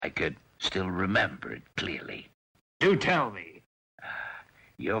I could still remember it clearly. Do tell me.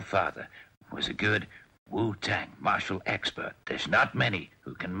 Your father was a good Wu-Tang martial expert. There's not many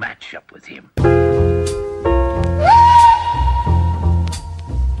who can match up with him.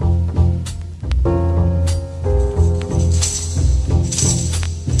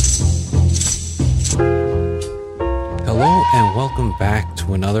 Hello and welcome back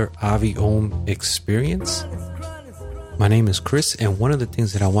to another Avi Om experience. My name is Chris, and one of the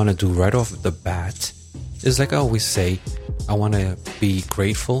things that I want to do right off the bat is, like I always say, I want to be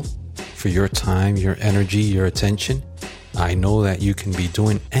grateful for your time, your energy, your attention. I know that you can be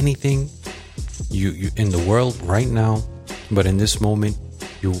doing anything you in the world right now, but in this moment,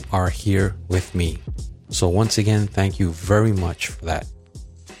 you are here with me. So once again, thank you very much for that.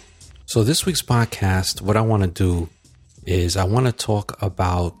 So this week's podcast, what I want to do is I want to talk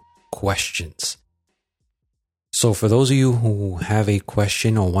about questions. So for those of you who have a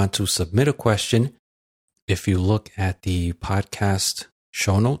question or want to submit a question, if you look at the podcast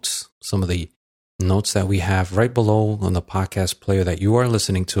show notes, some of the notes that we have right below on the podcast player that you are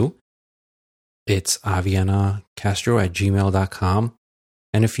listening to, it's avianacastro@gmail.com.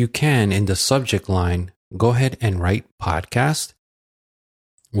 And if you can, in the subject line, go ahead and write podcast.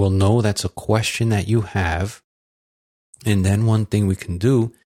 We'll know that's a question that you have. And then one thing we can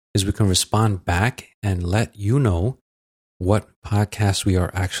do is we can respond back and let you know what podcast we are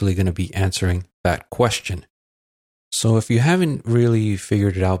actually going to be answering that question. So if you haven't really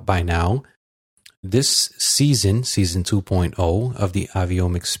figured it out by now, this season 2.0 of the Avi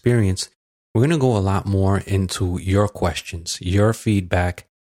Om experience, we're going to go a lot more into your questions, your feedback,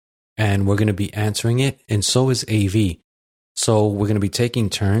 and we're going to be answering it. And so is AV. So we're going to be taking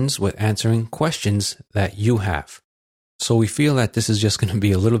turns with answering questions that you have. So we feel that this is just going to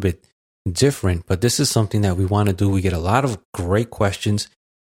be a little bit different, but this is something that we want to do. We get a lot of great questions,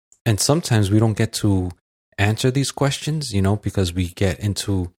 and sometimes we don't get to answer these questions, because we get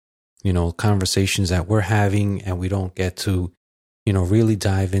into, conversations that we're having, and we don't get to, really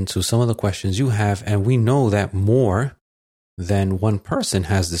dive into some of the questions you have. And we know that more than one person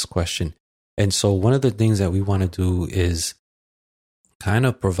has this question. And so one of the things that we want to do is kind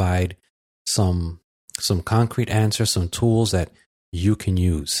of provide some concrete answers, some tools that you can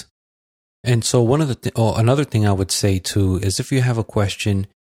use. And so another thing I would say too is, if you have a question,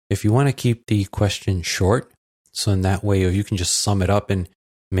 if you want to keep the question short, so in that way, or you can just sum it up in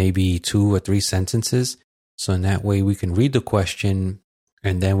maybe 2 or 3 sentences. So in that way, we can read the question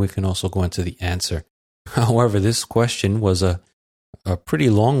and then we can also go into the answer. However, this question was a pretty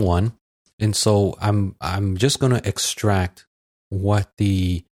long one. And so I'm just going to extract what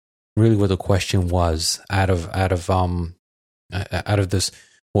the question was out of this,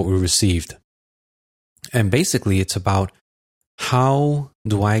 what we received. And basically it's about, how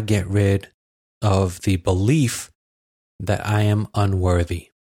do I get rid of the belief that I am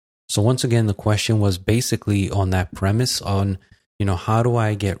unworthy? So once again, the question was basically on that premise on, how do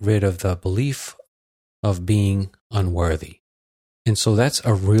I get rid of the belief of being unworthy? And so that's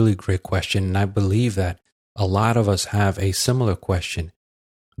a really great question. And I believe that a lot of us have a similar question.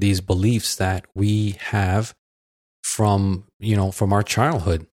 These beliefs that we have from our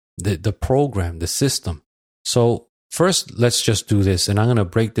childhood, the program, the system. So first, let's just do this. And I'm going to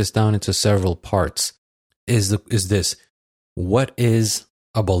break this down into several parts. Is this, what is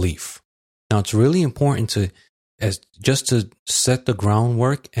a belief? Now, it's really important to set the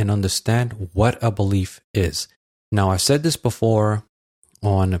groundwork and understand what a belief is. Now, I've said this before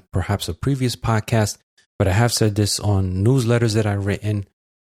on perhaps a previous podcast, but I have said this on newsletters that I've written.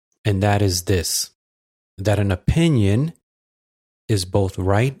 And that is this, that an opinion is both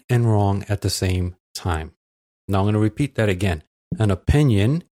right and wrong at the same time. Now I'm going to repeat that again. An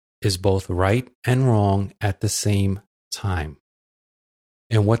opinion is both right and wrong at the same time.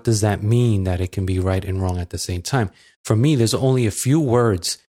 And what does that mean, that it can be right and wrong at the same time? For me, there's only a few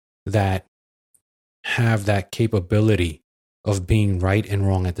words that have that capability of being right and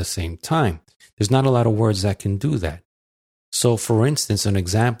wrong at the same time. There's not a lot of words that can do that. So for instance, an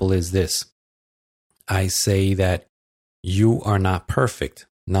example is this. I say that you are not perfect.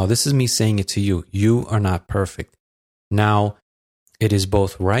 Now, this is me saying it to you. You are not perfect. Now, it is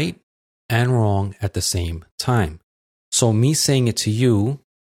both right and wrong at the same time. So me saying it to you,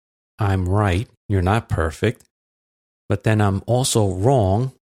 I'm right, you're not perfect, but then I'm also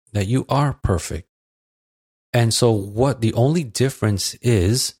wrong that you are perfect. And so what the only difference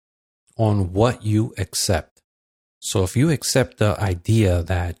is on what you accept. So if you accept the idea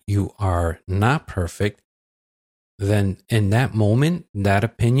that you are not perfect, then in that moment, that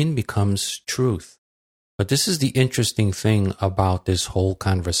opinion becomes truth. But this is the interesting thing about this whole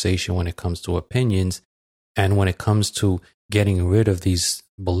conversation when it comes to opinions and when it comes to getting rid of these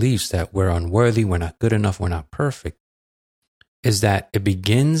beliefs that we're unworthy, we're not good enough, we're not perfect, is that it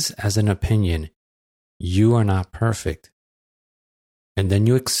begins as an opinion. You are not perfect. And then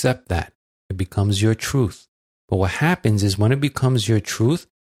you accept that. It becomes your truth. But what happens is when it becomes your truth,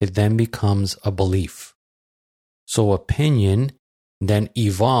 it then becomes a belief. So opinion then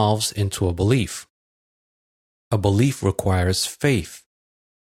evolves into a belief. A belief requires faith.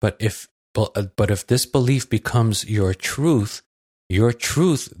 But if this belief becomes your truth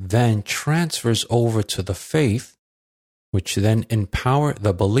then transfers over to the faith, which then empower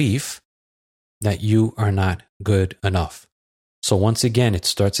the belief that you are not good enough. So once again, it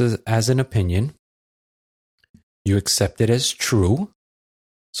starts as an opinion. You accept it as true.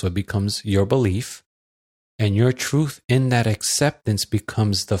 So it becomes your belief. And your truth in that acceptance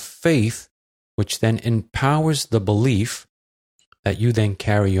becomes the faith, which then empowers the belief that you then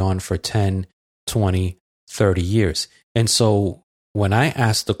carry on for 10, 20, 30 years. And so when I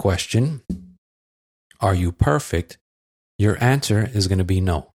ask the question, are you perfect? Your answer is going to be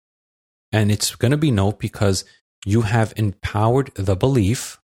no. And it's going to be no because you have empowered the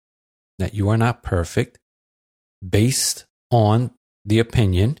belief that you are not perfect based on the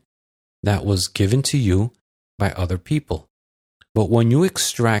opinion that was given to you by other people. But when you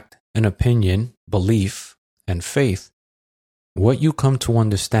extract an opinion, belief, and faith, what you come to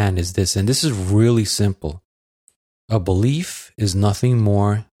understand is this, and this is really simple. A belief is nothing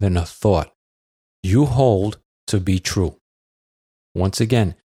more than a thought you hold to be true. Once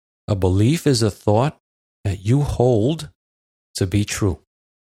again, a belief is a thought that you hold to be true.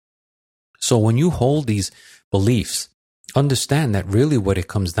 So when you hold these beliefs, understand that really what it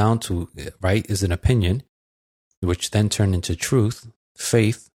comes down to, right, is an opinion, which then turn into truth,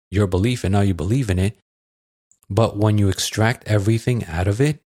 faith, your belief, and now you believe in it. But when you extract everything out of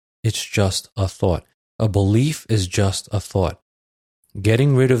it, it's just a thought. A belief is just a thought.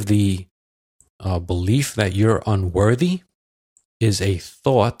 Getting rid of the belief that you're unworthy is a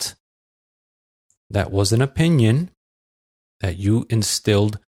thought that was an opinion that you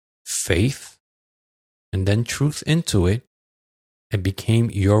instilled faith and then truth into it. It became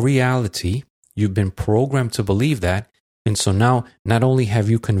your reality. You've been programmed to believe that. And so now, not only have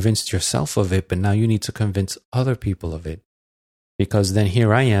you convinced yourself of it, but now you need to convince other people of it. Because then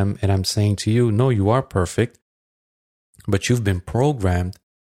here I am, and I'm saying to you, no, you are perfect, but you've been programmed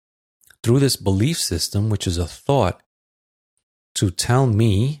through this belief system, which is a thought, to tell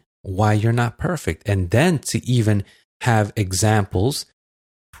me why you're not perfect. And then to even have examples,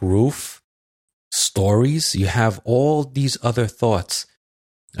 proof, stories, you have all these other thoughts,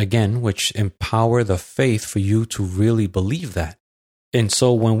 again, which empower the faith for you to really believe that. And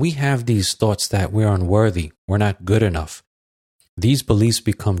so when we have these thoughts that we're unworthy, we're not good enough, these beliefs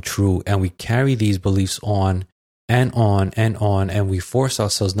become true, and we carry these beliefs on and on and on, and we force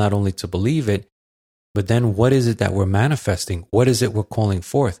ourselves not only to believe it, but then what is it that we're manifesting? What is it we're calling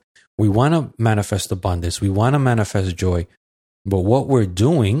forth? We want to manifest abundance. We want to manifest joy. But what we're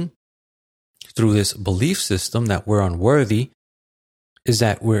doing through this belief system that we're unworthy is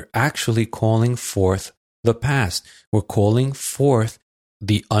that we're actually calling forth the past. We're calling forth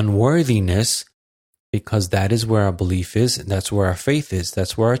the unworthiness because that is where our belief is. And that's where our faith is.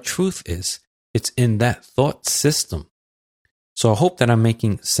 That's where our truth is. It's in that thought system. So I hope that I'm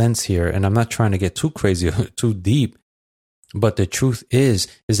making sense here, and I'm not trying to get too crazy or too deep. But the truth is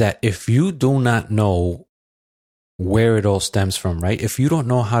that if you do not know where it all stems from, right? If you don't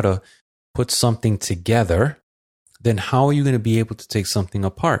know how to put something together, then how are you going to be able to take something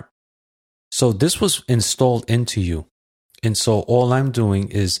apart? So this was installed into you. And so all I'm doing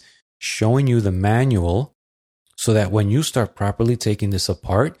is showing you the manual so that when you start properly taking this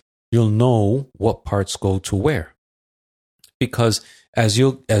apart, you'll know what parts go to where. Because as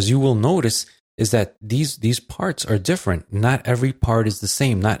you will notice is that these parts are different. Not every part is the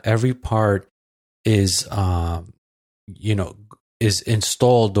same. Not every part is is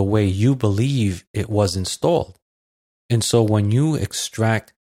installed the way you believe it was installed. And so when you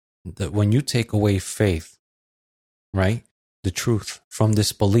when you take away faith, right, the truth from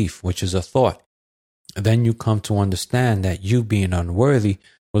this belief, which is a thought, then you come to understand that you being unworthy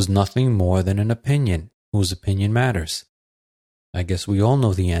was nothing more than an opinion. Whose opinion matters? I guess we all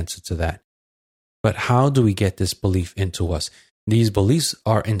know the answer to that. But how do we get this belief into us? These beliefs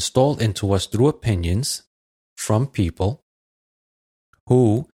are installed into us through opinions from people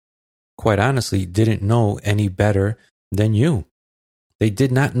who, quite honestly, didn't know any better than you. They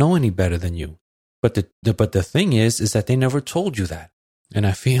did not know any better than you. But the thing is that they never told you that. And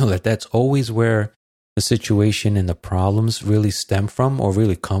I feel that that's always where the situation and the problems really stem from, or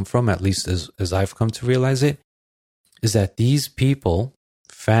really come from, at least as I've come to realize it, is that these people,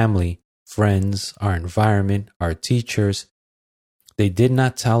 family, friends, our environment, our teachers, they did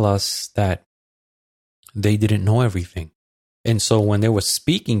not tell us that they didn't know everything. And so when they were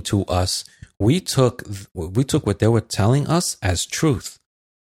speaking to us, we took what they were telling us as truth.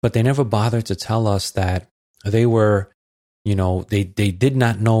 But they never bothered to tell us that they were, they did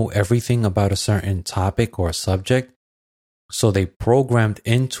not know everything about a certain topic or subject. So they programmed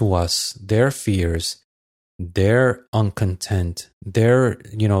into us their fears, their uncontent, their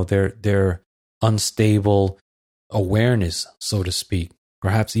unstable awareness, so to speak,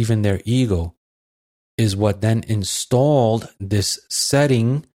 perhaps even their ego, is what then installed this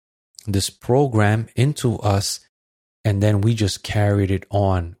setting, this program into us. And then we just carried it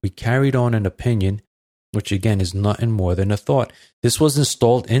on. We carried on an opinion, which again is nothing more than a thought. This was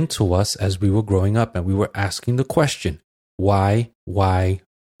installed into us as we were growing up, and we were asking the question, why?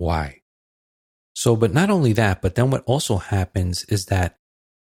 So, but not only that, but then what also happens is that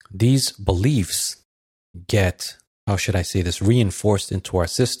these beliefs get, how should I say this, reinforced into our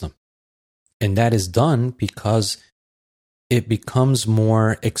system. And that is done because it becomes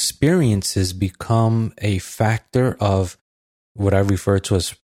more, experiences become a factor of what I refer to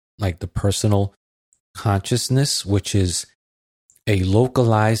as like the personal consciousness, which is a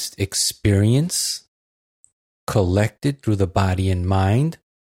localized experience collected through the body and mind,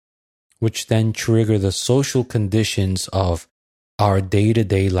 which then trigger the social conditions of our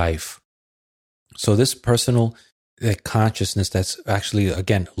day-to-day life. So this personal consciousness that's actually,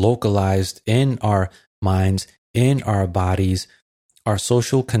 again, localized in our minds, in our bodies, our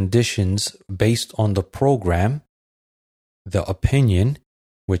social conditions based on the program, the opinion,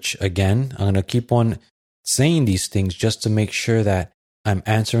 which again, I'm going to keep on saying these things just to make sure that I'm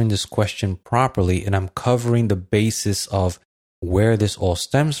answering this question properly and I'm covering the basis of where this all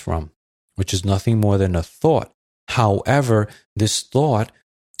stems from, which is nothing more than a thought. However, this thought,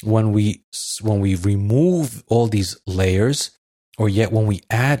 when we remove all these layers, or yet when we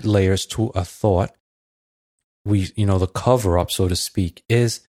add layers to a thought, the cover up, so to speak,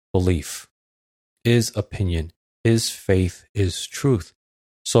 is belief, is opinion, is faith, is truth.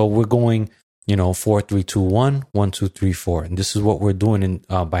 So we're going, 4, 3, 2, 1, 1, 2, 3, 4. And this is what we're doing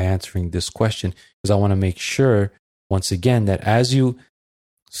by answering this question, because I want to make sure, once again, that as you're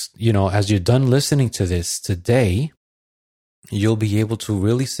done listening to this today, you'll be able to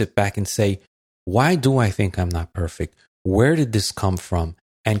really sit back and say, why do I think I'm not perfect? Where did this come from?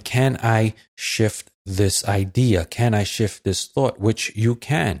 And can I shift this idea? Can I shift this thought? Which you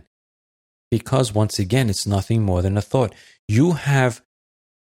can. Because once again, it's nothing more than a thought. You have,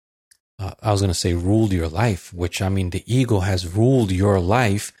 ruled your life, the ego has ruled your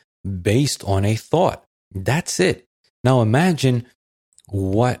life based on a thought. That's it. Now imagine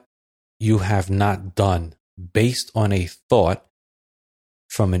what you have not done based on a thought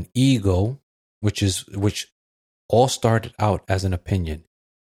from an ego, which all started out as an opinion.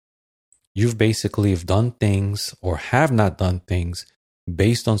 You've basically done things or have not done things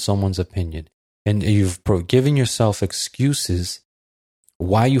based on someone's opinion. And you've given yourself excuses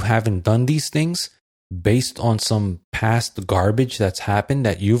why you haven't done these things based on some past garbage that's happened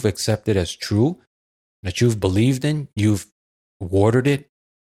that you've accepted as true, that you've believed in, you've watered it,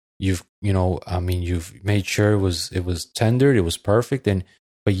 you've made sure it was tendered, it was perfect,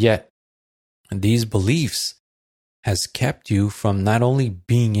 but yet these beliefs has kept you from not only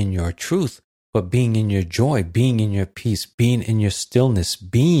being in your truth, but being in your joy, being in your peace, being in your stillness,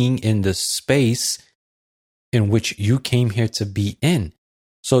 being in the space in which you came here to be in.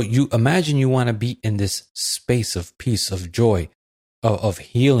 So you imagine you want to be in this space of peace, of joy, of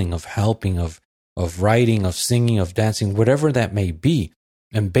healing, of helping, of writing, of singing, of dancing, whatever that may be.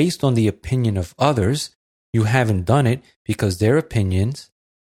 And based on the opinion of others, you haven't done it because their opinions,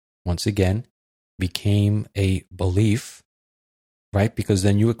 once again, became a belief, right? Because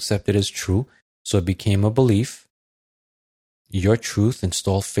then you accept it as true. So it became a belief. Your truth,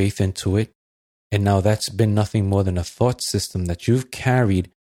 install faith into it. And now that's been nothing more than a thought system that you've carried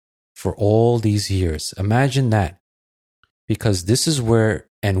for all these years. Imagine that. Because this is where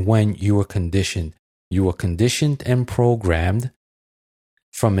and when you were conditioned. You were conditioned and programmed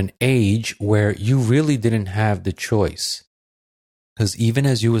from an age where you really didn't have the choice. Because even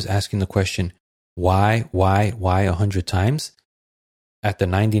as you was asking the question, why 100 times, at the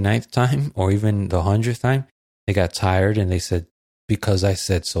 99th time or even the 100th time, they got tired and they said, because I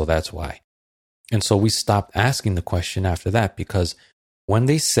said so, that's why. And so we stopped asking the question after that, because when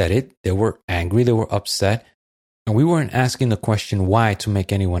they said it, they were angry, they were upset. And we weren't asking the question why to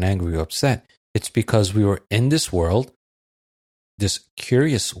make anyone angry or upset. It's because we were in this world, this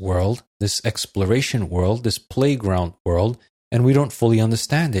curious world, this exploration world, this playground world, and we don't fully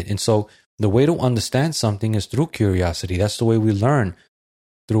understand it. And so the way to understand something is through curiosity. That's the way we learn,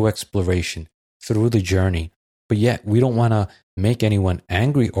 through exploration, through the journey. But yet we don't want to make anyone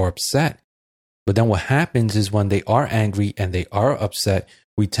angry or upset. But then what happens is when they are angry and they are upset,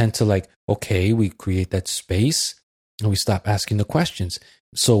 we tend to we create that space and we stop asking the questions.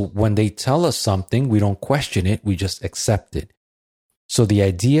 So when they tell us something, we don't question it, we just accept it. So the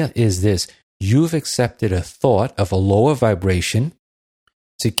idea is this: you've accepted a thought of a lower vibration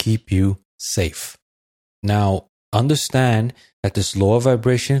to keep you safe. Now, understand that this lower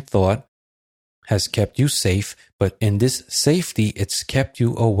vibration thought has kept you safe, but in this safety, it's kept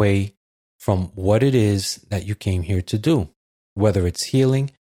you away from what it is that you came here to do. Whether it's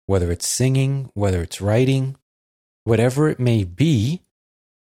healing, whether it's singing, whether it's writing, whatever it may be.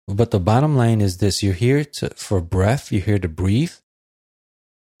 But the bottom line is this: you're here for breath, you're here to breathe,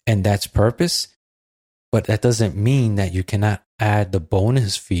 and that's purpose. But that doesn't mean that you cannot add the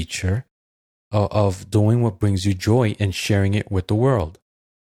bonus feature of doing what brings you joy and sharing it with the world.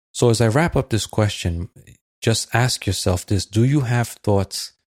 So as I wrap up this question, just ask yourself this: do you have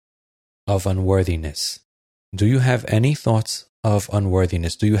thoughts of unworthiness? Do you have any thoughts of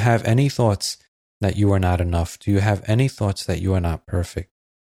unworthiness? Do you have any thoughts that you are not enough? Do you have any thoughts that you are not perfect?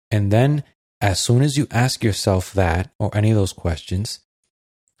 And then as soon as you ask yourself that, or any of those questions,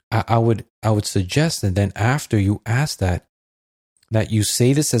 I would suggest that then after you ask that you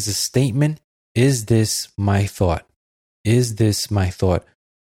say this as a statement: is this my thought? Is this my thought?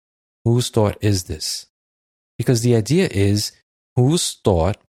 Whose thought is this? Because the idea is, whose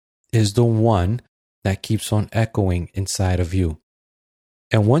thought is the one that keeps on echoing inside of you?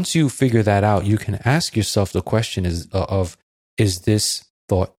 And once you figure that out, you can ask yourself the question is this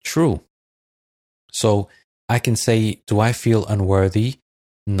thought true? So I can say, do I feel unworthy?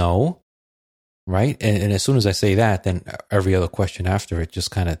 No. Right? And as soon as I say that, then every other question after it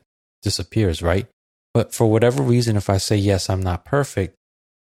just kind of disappears, right? But for whatever reason, if I say, yes, I'm not perfect,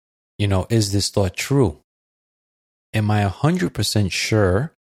 is this thought true? Am I 100%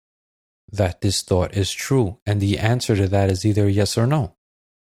 sure that this thought is true? And the answer to that is either yes or no.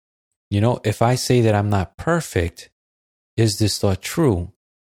 If I say that I'm not perfect, is this thought true?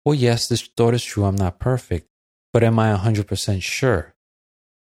 Well, yes, this thought is true. I'm not perfect. But am I 100% sure?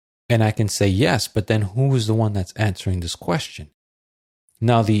 And I can say yes, but then who is the one that's answering this question?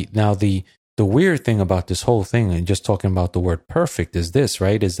 Now the weird thing about this whole thing, and just talking about the word perfect, is this,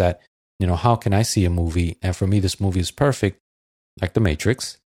 right? Is that, how can I see a movie and for me this movie is perfect, like The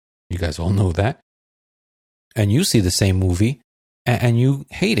Matrix? You guys all know that. And you see the same movie and you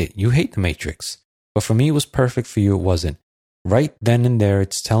hate it. You hate The Matrix. But for me it was perfect, for you it wasn't. Right then and there,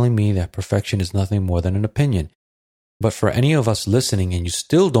 it's telling me that perfection is nothing more than an opinion. But for any of us listening and you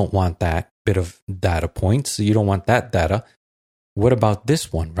still don't want that bit of data points, so you don't want that data, what about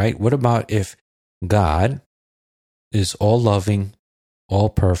this one, right? What about if God is all loving, all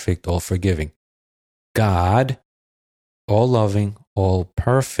perfect, all forgiving? God, all loving, all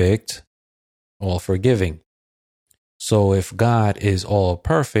perfect, all forgiving. So if God is all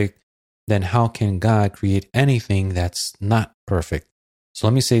perfect, then how can God create anything that's not perfect? So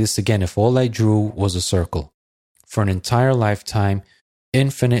let me say this again. If all I drew was a circle for an entire lifetime,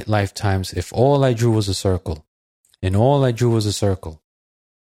 infinite lifetimes, if all I drew was a circle, and all I drew was a circle,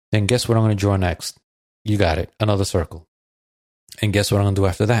 then guess what I'm going to draw next? You got it, another circle. And guess what I'm going to do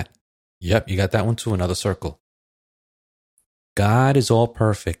after that? Yep, you got that one too, another circle. God is all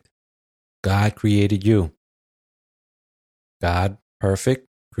perfect. God created you. God perfect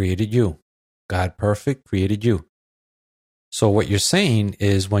created you. God perfect created you. So what you're saying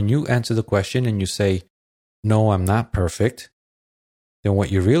is, when you answer the question and you say, no, I'm not perfect, then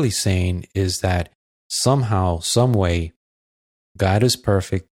what you're really saying is that somehow, some way, God is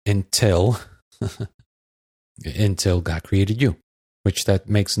perfect until God created you, which that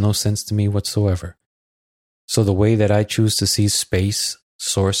makes no sense to me whatsoever. So the way that I choose to see space,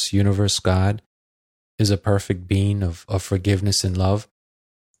 source, universe, God, is a perfect being of forgiveness and love.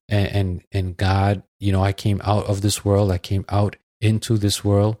 And God, I came out of this world. I came out into this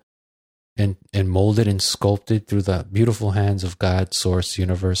world and molded and sculpted through the beautiful hands of God, source,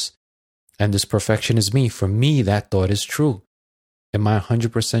 universe. And this perfection is me. For me, that thought is true. Am I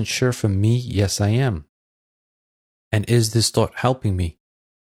 100% sure? For me, yes, I am. And is this thought helping me?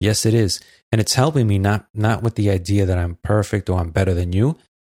 Yes, it is. And it's helping me not with the idea that I'm perfect or I'm better than you,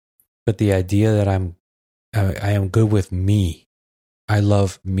 but the idea that I am good with me. I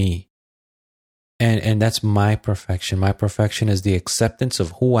love me. And that's my perfection. My perfection is the acceptance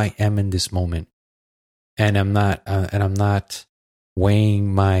of who I am in this moment. and I'm not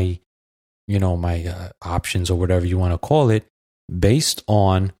weighing my, my options or whatever you want to call it based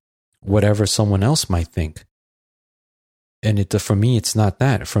on whatever someone else might think. And for me, it's not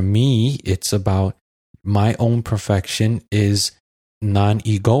that. For me, it's about my own perfection is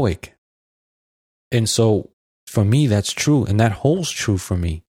non-egoic. And so for me, that's true. And that holds true for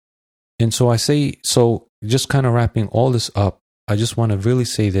me. And so just kind of wrapping all this up, I just want to really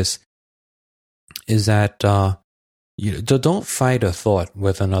say this, is that don't fight a thought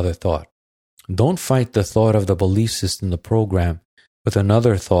with another thought. Don't fight the thought of the belief system, the program, with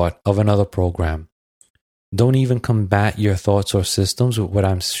another thought of another program. Don't even combat your thoughts or systems with what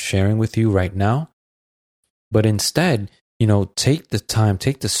I'm sharing with you right now. But instead, take the time,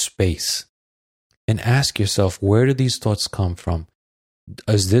 take the space, and ask yourself, where do these thoughts come from?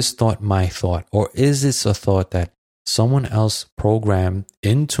 Is this thought my thought? Or is this a thought that someone else programmed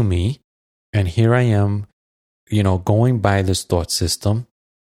into me? And here I am, going by this thought system,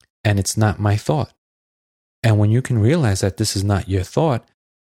 and it's not my thought. And when you can realize that this is not your thought,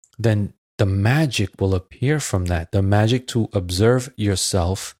 then the magic will appear from that. The magic to observe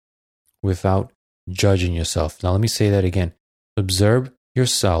yourself without judging yourself. Now, let me say that again. Observe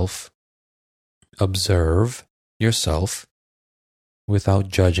yourself without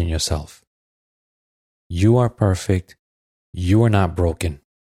judging yourself. You are perfect. You are not broken.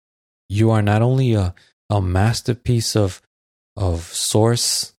 You are not only a masterpiece of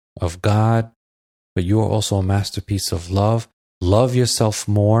source, of God, but you are also a masterpiece of love. Love yourself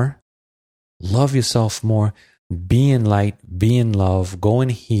more. Love yourself more. Be in light. Be in love. Go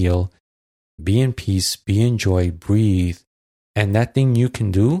and heal. Be in peace. Be in joy. Breathe. And that thing you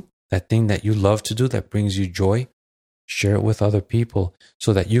can do, that thing that you love to do that brings you joy, share it with other people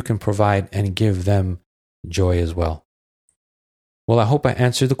so that you can provide and give them joy as well. Well, I hope I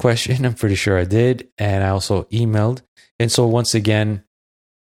answered the question. I'm pretty sure I did. And I also emailed. And so once again,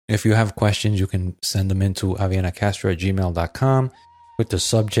 if you have questions, you can send them into avianacastro@gmail.com with the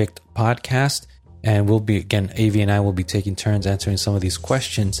subject podcast. And Avi and I will be taking turns answering some of these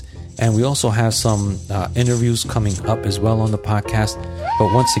questions. And we also have some interviews coming up as well on the podcast.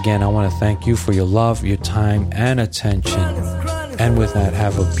 But once again, I want to thank you for your love, your time, and attention. And with that,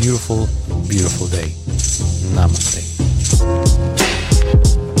 have a beautiful, beautiful day. Namaste.